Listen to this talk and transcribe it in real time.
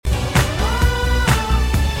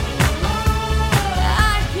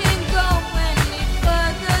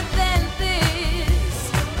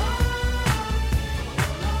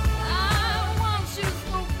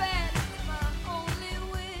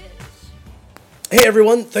Hey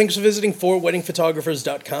everyone, thanks for visiting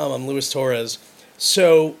forweddingphotographers.com. I'm Luis Torres.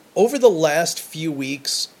 So, over the last few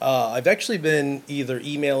weeks, I've actually been either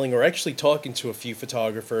emailing or actually talking to a few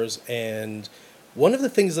photographers, and one of the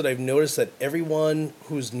things that I've noticed that everyone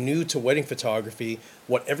who's new to wedding photography,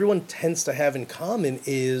 what everyone tends to have in common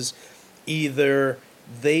is either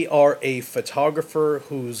they are a photographer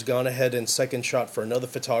who's gone ahead and second shot for another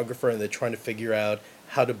photographer and they're trying to figure out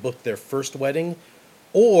how to book their first wedding,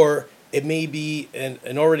 or it may be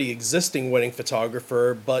an already existing wedding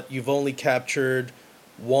photographer, but you've only captured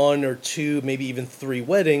one or two, maybe even three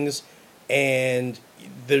weddings, and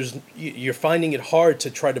you're finding it hard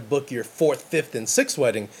to try to book your fourth, fifth, and sixth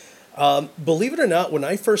wedding. Believe it or not, when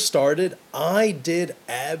I first started, I did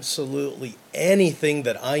absolutely anything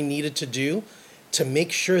that I needed to do to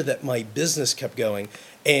make sure that my business kept going.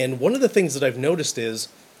 And one of the things that I've noticed is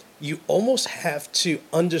you almost have to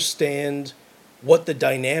understand what the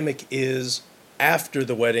dynamic is after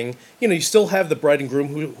the wedding. You know, you still have the bride and groom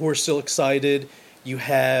who are still excited. You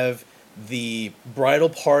have the bridal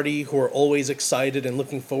party who are always excited and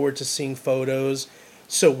looking forward to seeing photos.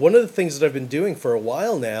 So one of the things that I've been doing for a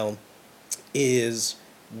while now is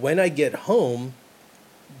when I get home,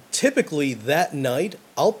 typically that night,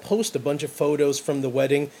 I'll post a bunch of photos from the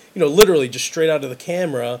wedding, literally just straight out of the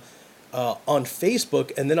camera on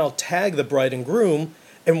Facebook, and then I'll tag the bride and groom.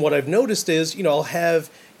 And what I've noticed is, I'll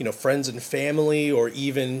have, friends and family or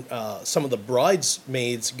even some of the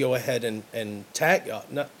bridesmaids go ahead and tag,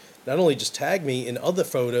 not only just tag me in other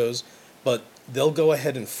photos, but they'll go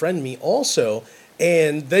ahead and friend me also.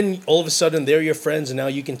 And then all of a sudden they're your friends and now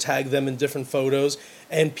you can tag them in different photos.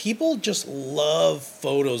 And people just love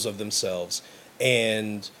photos of themselves.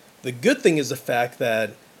 And the good thing is the fact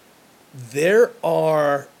that there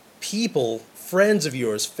are people, friends of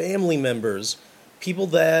yours, family members, people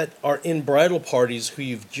that are in bridal parties who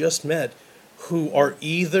you've just met who are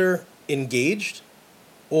either engaged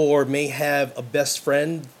or may have a best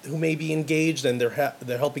friend who may be engaged and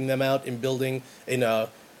they're helping them out in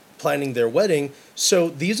planning their wedding. So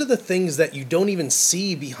these are the things that you don't even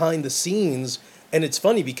see behind the scenes. And it's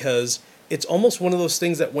funny because it's almost one of those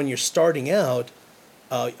things that when you're starting out,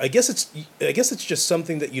 I guess it's just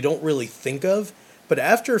something that you don't really think of. But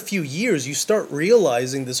after a few years, you start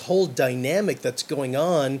realizing this whole dynamic that's going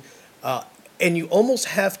on, and you almost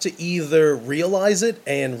have to either realize it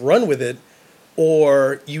and run with it,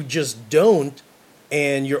 or you just don't,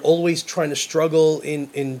 and you're always trying to struggle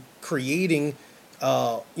in creating,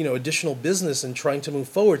 additional business and trying to move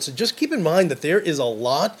forward. So just keep in mind that there is a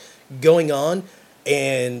lot going on,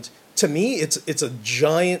 and to me, it's a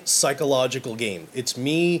giant psychological game. It's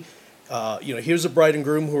me. Here's a bride and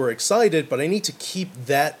groom who are excited, but I need to keep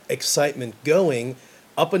that excitement going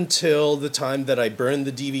up until the time that I burn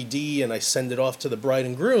the DVD and I send it off to the bride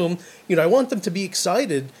and groom. I want them to be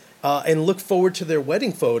excited and look forward to their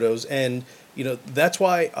wedding photos. And, that's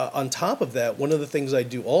why on top of that, one of the things I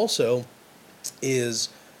do also is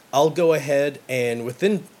I'll go ahead and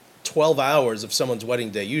within 12 hours of someone's wedding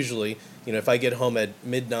day, usually, if I get home at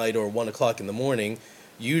midnight or 1 o'clock in the morning,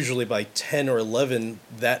 usually by 10 or 11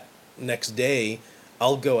 that next day,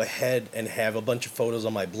 I'll go ahead and have a bunch of photos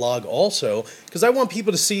on my blog also, because I want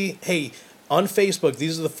people to see, hey, on Facebook,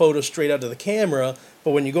 these are the photos straight out of the camera,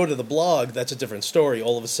 but when you go to the blog, that's a different story.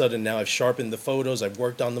 All of a sudden, now I've sharpened the photos, I've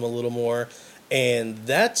worked on them a little more, and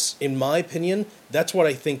that's, in my opinion, that's what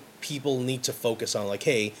I think people need to focus on. Like,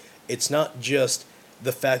 hey, it's not just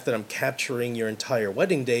the fact that I'm capturing your entire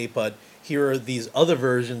wedding day, but here are these other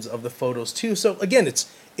versions of the photos too. So again,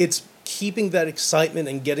 it's keeping that excitement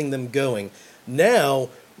and getting them going. Now,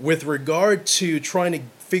 with regard to trying to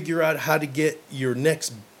figure out how to get your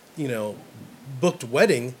next, booked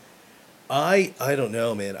wedding, I don't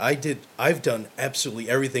know, man. I've done absolutely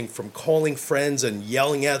everything from calling friends and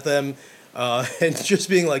yelling at them, and just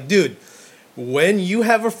being like, dude, when you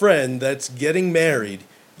have a friend that's getting married,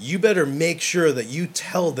 you better make sure that you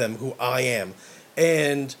tell them who I am.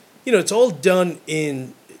 And, it's all done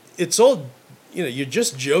you're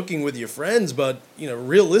just joking with your friends, but,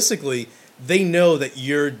 realistically, they know that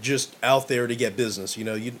you're just out there to get business.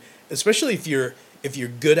 Especially if you're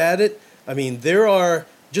good at it. I mean,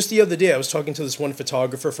 just the other day, I was talking to this one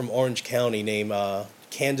photographer from Orange County named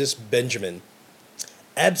Candace Benjamin.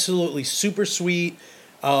 Absolutely super sweet,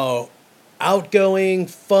 outgoing,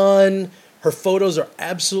 fun. Her photos are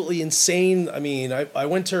absolutely insane. I mean, I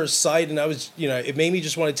went to her site and I was, it made me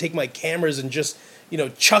just want to take my cameras and just,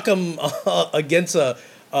 chuck them against a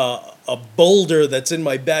boulder that's in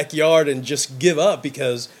my backyard and just give up,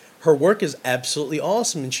 because her work is absolutely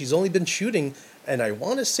awesome. And she's only been shooting, and I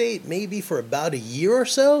want to say maybe for about a year or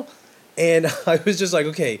so. And I was just like,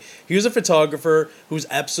 okay, here's a photographer who's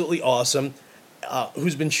absolutely awesome,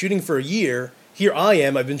 who's been shooting for a year. Here I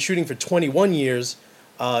am. I've been shooting for 21 years.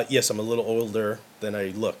 Yes, I'm a little older than I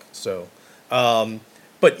look. So,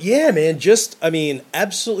 but yeah, man, I mean,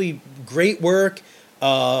 absolutely great work.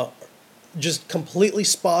 Just completely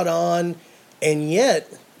spot on. And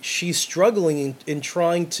yet she's struggling in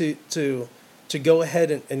trying to go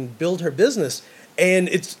ahead and build her business. And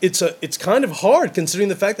it's kind of hard considering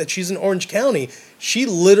the fact that she's in Orange County. She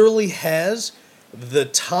literally has the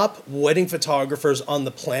top wedding photographers on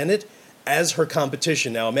the planet as her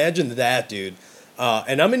competition. Now imagine that, dude.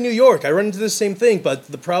 And I'm in New York. I run into the same thing, but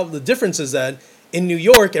the difference is that in New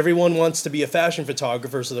York, everyone wants to be a fashion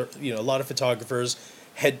photographer. So a lot of photographers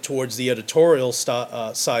head towards the editorial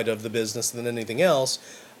side of the business than anything else.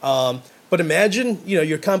 But imagine,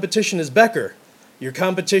 your competition is Becker. Your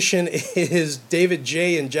competition is David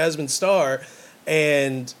J. and Jasmine Star.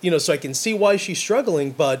 And, so I can see why she's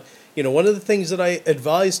struggling. But, one of the things that I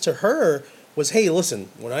advised to her was, hey, listen,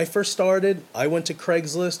 when I first started, I went to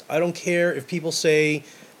Craigslist. I don't care if people say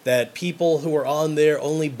that people who are on there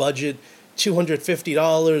only budget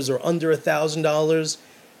 $250 or under $1,000.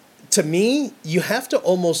 To me, you have to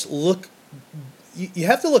almost look, you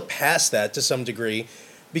have to look past that to some degree,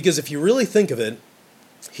 because if you really think of it,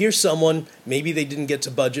 here's someone, maybe they didn't get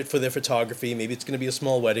to budget for their photography, maybe it's going to be a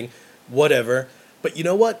small wedding, whatever, but you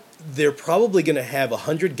know what? They're probably going to have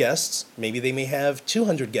 100 guests, maybe they may have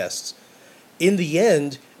 200 guests. In the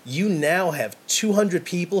end, you now have 200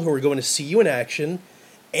 people who are going to see you in action,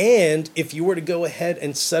 and if you were to go ahead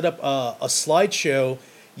and set up a slideshow,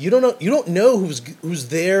 you don't know who's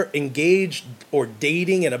there engaged or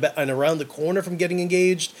dating and around the corner from getting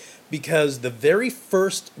engaged, because the very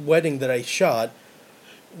first wedding that I shot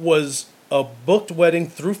was a booked wedding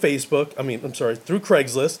through through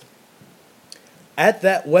Craigslist. At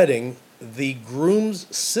that wedding, the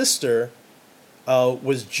groom's sister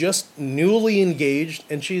was just newly engaged,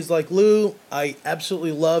 and she's like, Lou, I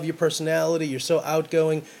absolutely love your personality. You're so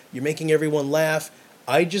outgoing. You're making everyone laugh.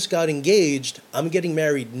 I just got engaged. I'm getting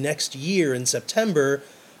married next year in September.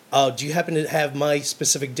 Do you happen to have my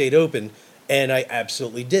specific date open? And I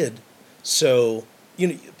absolutely did. So,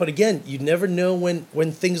 but again, you never know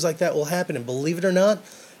when things like that will happen. And believe it or not,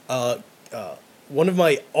 one of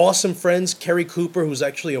my awesome friends, Kerry Cooper, who's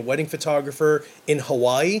actually a wedding photographer in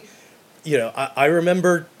Hawaii, I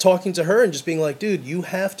remember talking to her and just being like, dude, you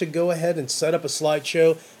have to go ahead and set up a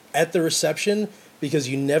slideshow at the reception, because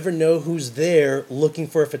you never know who's there looking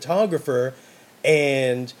for a photographer.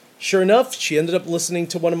 And sure enough, she ended up listening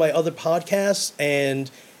to one of my other podcasts,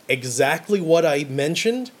 and exactly what I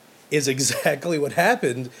mentioned is exactly what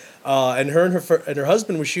happened. And her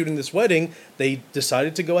husband were shooting this wedding. They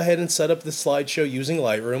decided to go ahead and set up the slideshow using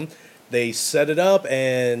Lightroom. They set it up,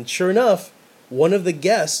 and sure enough, one of the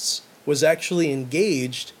guests was actually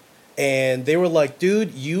engaged, and they were like,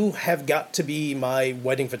 dude, you have got to be my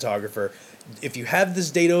wedding photographer. If you have this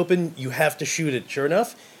date open, you have to shoot it. Sure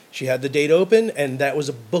enough, she had the date open, and that was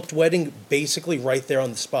a booked wedding basically right there on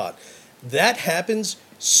the spot. That happens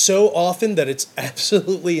so often that it's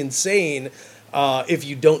absolutely insane if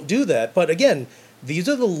you don't do that. But again, these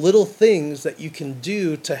are the little things that you can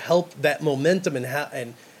do to help that momentum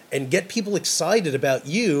and get people excited about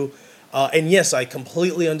you. And yes, I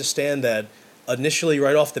completely understand that initially,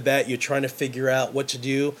 right off the bat, you're trying to figure out what to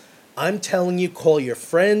do. I'm telling you, call your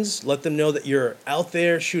friends, let them know that you're out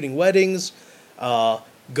there shooting weddings. Go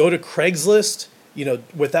to Craigslist.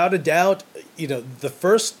 Without a doubt, the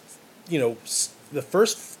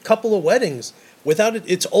first couple of weddings, without it,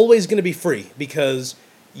 it's always going to be free, because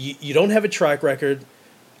you don't have a track record.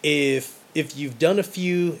 If you've done a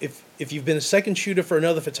few, if you've been a second shooter for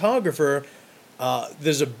another photographer,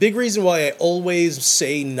 there's a big reason why I always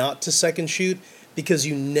say not to second shoot, because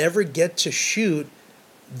you never get to shoot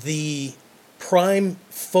the prime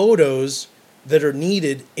photos that are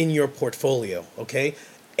needed in your portfolio, okay?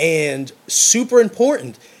 And super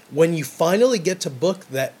important, when you finally get to book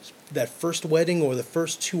that first wedding or the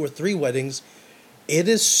first 2 or 3 weddings, it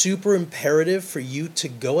is super imperative for you to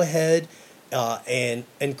go ahead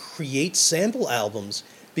and create sample albums,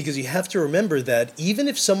 because you have to remember that even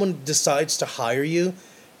if someone decides to hire you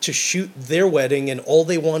to shoot their wedding and all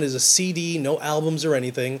they want is a CD, no albums or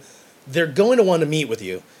anything, they're going to want to meet with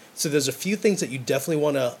you. So there's a few things that you definitely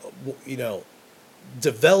want to,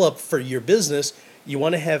 develop for your business. You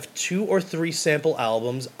want to have 2 or 3 sample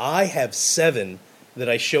albums. I have 7 that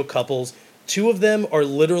I show couples. 2 of them are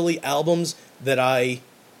literally albums that I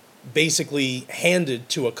basically handed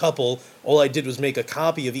to a couple. All I did was make a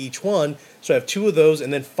copy of each one. So I have 2 of those,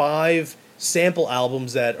 and then 5 sample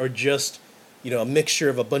albums that are just a mixture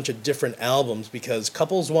of a bunch of different albums, because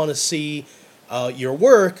couples want to see your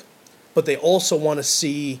work, but they also want to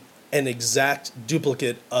see an exact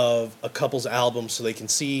duplicate of a couple's album so they can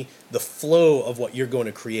see the flow of what you're going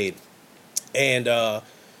to create. And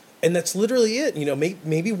that's literally it.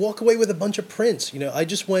 Maybe walk away with a bunch of prints. I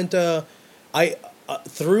just went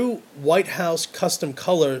through White House Custom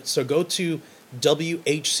Color. So go to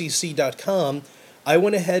WHCC.com. I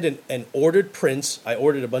went ahead and ordered prints. I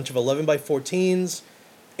ordered a bunch of 11x14s,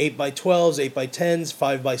 8x12s, 8x10s,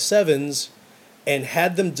 5x7s, and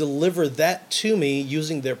had them deliver that to me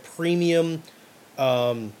using their premium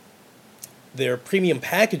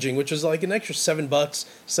packaging, which is like an extra $7,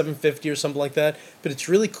 $7.50 or something like that. But it's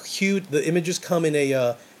really cute. The images come in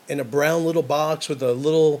a brown little box with a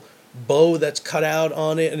little bow that's cut out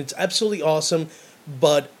on it, and it's absolutely awesome.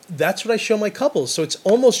 But that's what I show my couples. So it's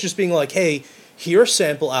almost just being like, hey, here are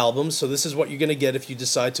sample albums. So this is what you're going to get if you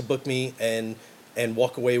decide to book me and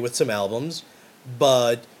walk away with some albums.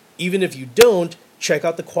 But even if you don't, check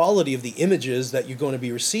out the quality of the images that you're going to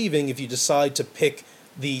be receiving if you decide to pick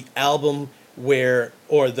the album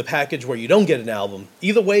or the package where you don't get an album.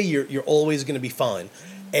 Either way, you're always going to be fine.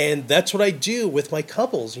 And that's what I do with my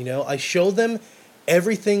couples. I show them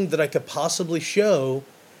everything that I could possibly show,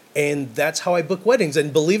 and that's how I book weddings.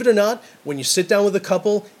 And believe it or not, when you sit down with a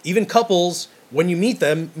couple, even couples, when you meet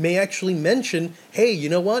them, may actually mention, hey, you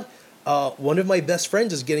know what? One of my best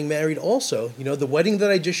friends is getting married also. The wedding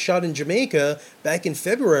that I just shot in Jamaica back in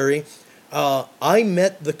February, I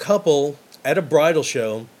met the couple at a bridal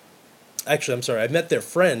show. Actually, I'm sorry, I met their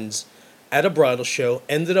friends at a bridal show,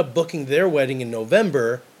 ended up booking their wedding in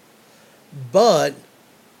November. But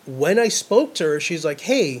when I spoke to her, she's like,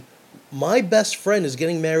 hey, my best friend is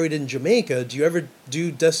getting married in Jamaica. Do you ever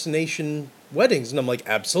do destination weddings? And I'm like,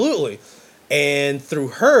 absolutely. And through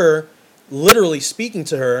her, literally speaking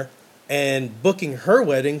to her and booking her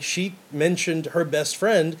wedding, she mentioned her best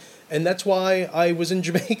friend, and that's why I was in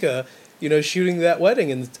Jamaica, shooting that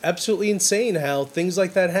wedding. And it's absolutely insane how things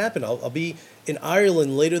like that happen. I'll be in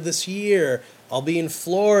Ireland later this year. I'll be in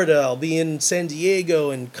Florida. I'll be in San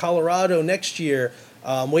Diego and Colorado next year.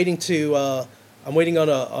 I'm waiting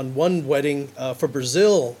on one wedding for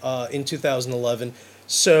Brazil in 2011.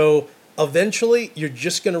 So eventually, you're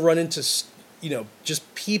just going to run into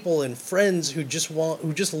just people and friends who just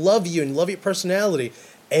love you and love your personality.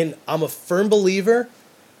 And I'm a firm believer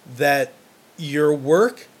that your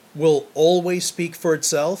work will always speak for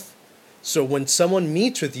itself. So when someone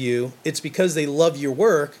meets with you, it's because they love your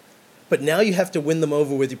work, but now you have to win them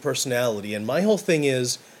over with your personality. And my whole thing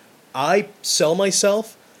is, I sell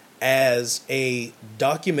myself as a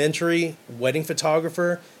documentary wedding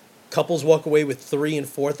photographer. Couples walk away with 3,000 and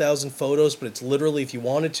 4,000 photos, but it's literally, if you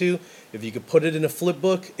wanted to, if you could put it in a flip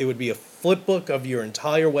book, it would be a flip book of your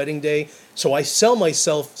entire wedding day. So I sell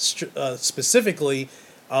myself specifically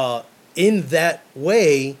in that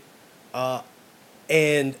way,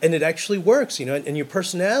 and it actually works, and your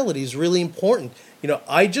personality is really important.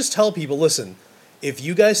 I just tell people, listen, if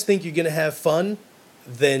you guys think you're going to have fun,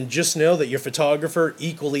 then just know that your photographer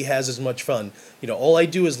equally has as much fun. All I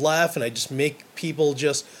do is laugh, and I just make people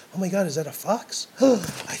just, oh my God, is that a fox? I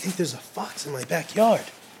think there's a fox in my backyard.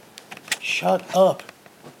 Shut up.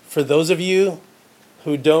 For those of you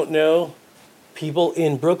who don't know, people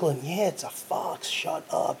in Brooklyn, yeah, it's a fox. Shut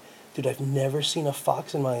up. Dude, I've never seen a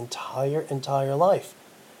fox in my entire life.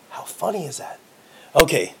 How funny is that?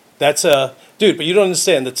 Okay, that's dude, but you don't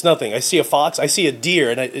understand. That's nothing. I see a fox, I see a deer,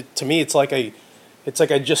 and to me, it's like I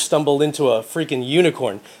just stumbled into a freaking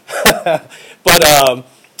unicorn. But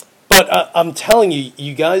I'm telling you,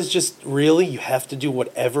 you guys just really, you have to do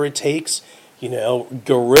whatever it takes.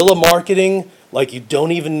 Guerrilla marketing, like you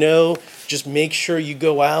don't even know. Just make sure you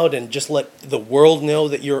go out and just let the world know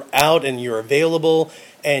that you're out and you're available.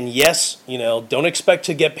 And yes, don't expect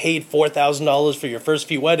to get paid $4,000 for your first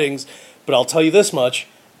few weddings. But I'll tell you this much.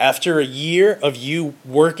 After a year of you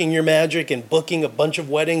working your magic and booking a bunch of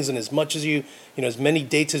weddings and as much as as many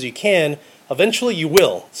dates as you can, eventually you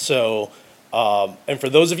will. So, and for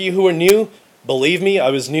those of you who are new, believe me,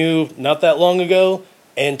 I was new not that long ago.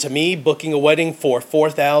 And to me, booking a wedding for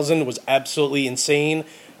 $4,000 was absolutely insane.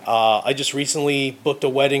 I just recently booked a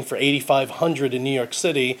wedding for $8,500 in New York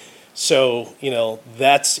City. So,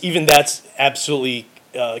 that's absolutely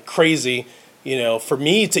crazy, for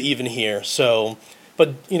me to even hear. So,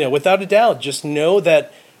 but, without a doubt, just know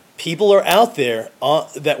that people are out there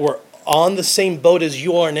that were on the same boat as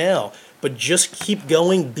you are now. But just keep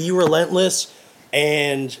going, be relentless,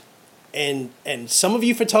 and some of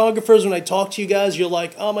you photographers, when I talk to you guys, you're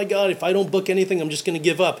like, oh my God, if I don't book anything, I'm just going to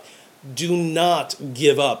give up. Do not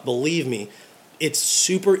give up. Believe me. it's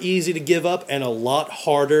super easy to give up and a lot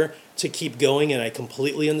harder to keep going, and I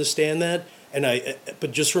completely understand that.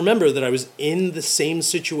 But just remember that I was in the same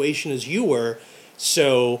situation as you were,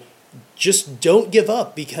 so just don't give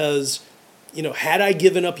up, because had I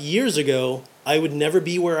given up years ago, I would never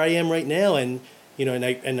be where I am right now. And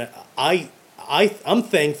I'm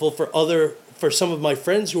thankful for some of my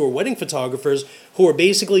friends who are wedding photographers who are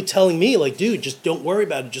basically telling me, like, dude, just don't worry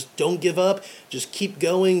about it, just don't give up, just keep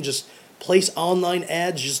going, just place online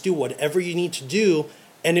ads, just do whatever you need to do.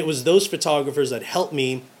 And it was those photographers that helped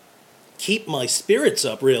me keep my spirits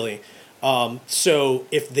up, really. So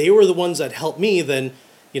if they were the ones that helped me, then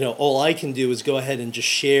all I can do is go ahead and just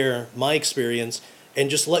share my experience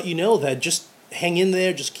and just let you know that just hang in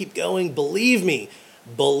there, just keep going. Believe me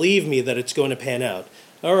that it's going to pan out.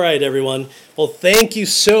 All right, everyone. Well, thank you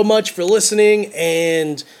so much for listening,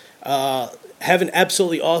 and have an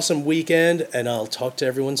absolutely awesome weekend, and I'll talk to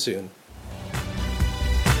everyone soon.